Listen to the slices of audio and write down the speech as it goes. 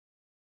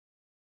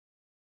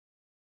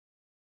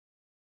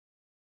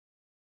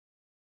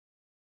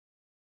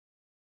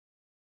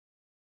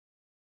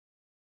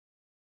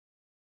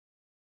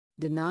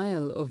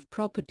Denial of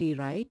property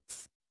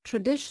rights.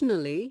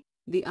 Traditionally,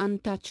 the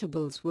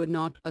untouchables were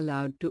not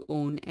allowed to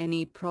own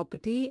any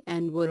property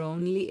and were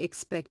only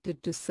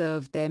expected to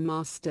serve their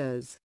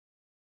masters.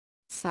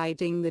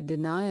 Citing the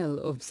denial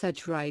of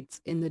such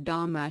rights in the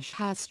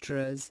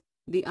Dharmashastras,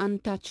 the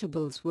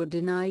untouchables were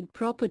denied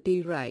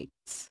property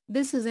rights.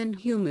 This is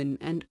inhuman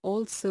and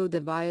also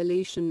the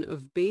violation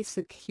of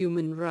basic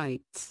human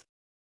rights.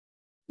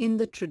 In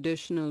the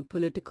traditional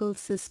political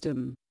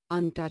system,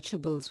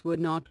 untouchables were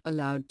not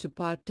allowed to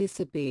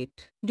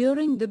participate.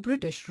 During the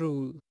British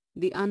rule,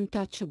 the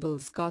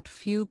untouchables got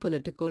few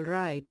political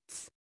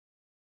rights.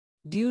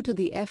 Due to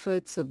the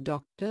efforts of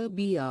Dr.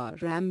 B.R.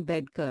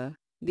 Ambedkar,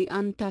 the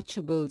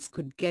untouchables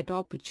could get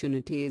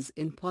opportunities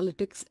in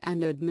politics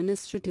and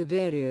administrative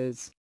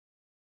areas.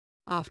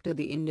 After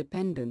the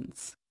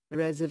independence,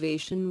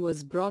 reservation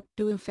was brought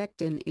to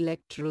effect in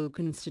electoral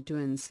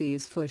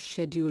constituencies for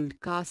scheduled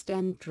caste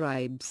and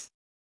tribes.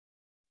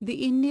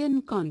 The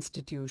Indian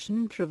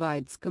Constitution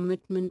provides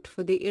commitment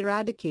for the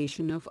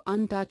eradication of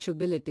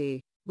untouchability,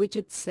 which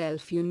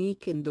itself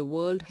unique in the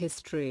world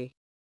history.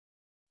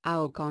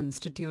 Our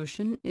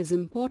Constitution is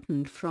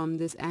important from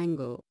this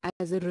angle.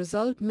 As a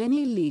result,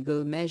 many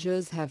legal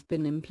measures have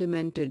been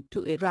implemented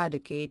to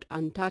eradicate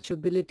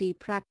untouchability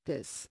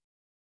practice.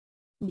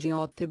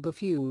 Jyothibha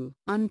Phule.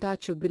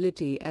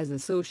 Untouchability as a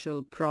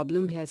social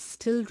problem has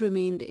still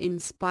remained in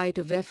spite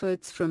of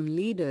efforts from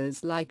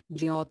leaders like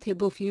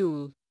Jyothibha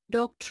Phule,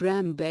 Dr.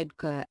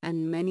 Ambedkar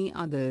and many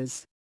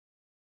others.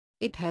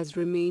 It has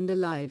remained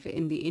alive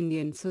in the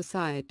Indian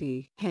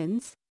society.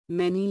 Hence,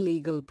 many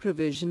legal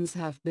provisions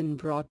have been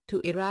brought to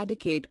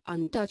eradicate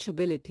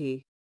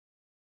untouchability.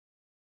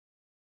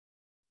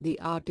 The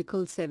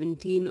Article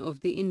 17 of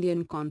the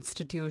Indian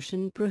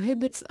Constitution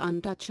prohibits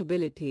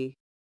untouchability.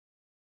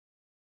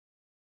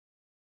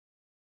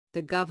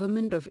 The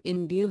Government of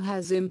India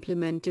has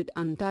implemented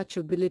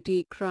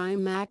Untouchability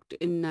Crime Act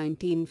in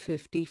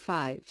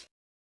 1955.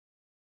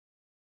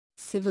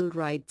 Civil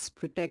Rights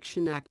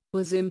Protection Act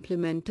was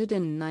implemented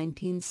in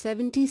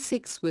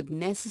 1976 with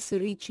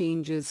necessary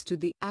changes to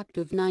the Act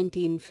of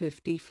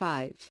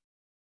 1955.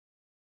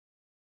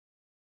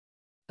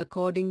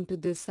 According to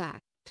this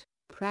Act,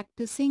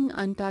 practicing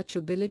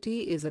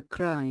untouchability is a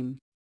crime.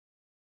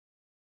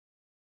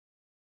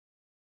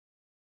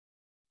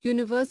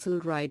 Universal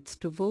rights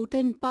to vote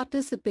and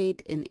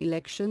participate in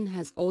election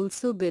has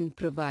also been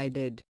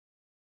provided.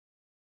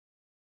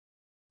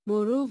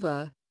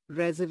 Moreover,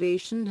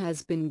 reservation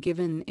has been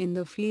given in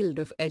the field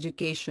of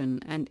education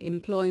and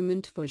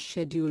employment for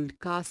scheduled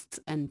castes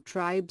and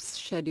tribes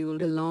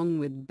scheduled along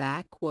with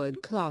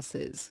backward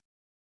classes.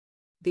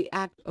 The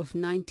Act of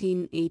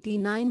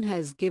 1989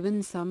 has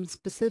given some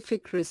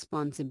specific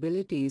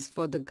responsibilities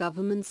for the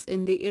governments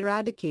in the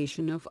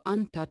eradication of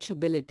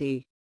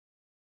untouchability.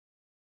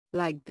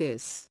 Like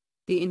this,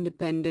 the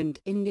independent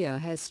India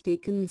has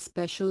taken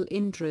special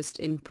interest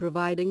in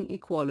providing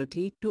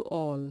equality to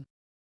all.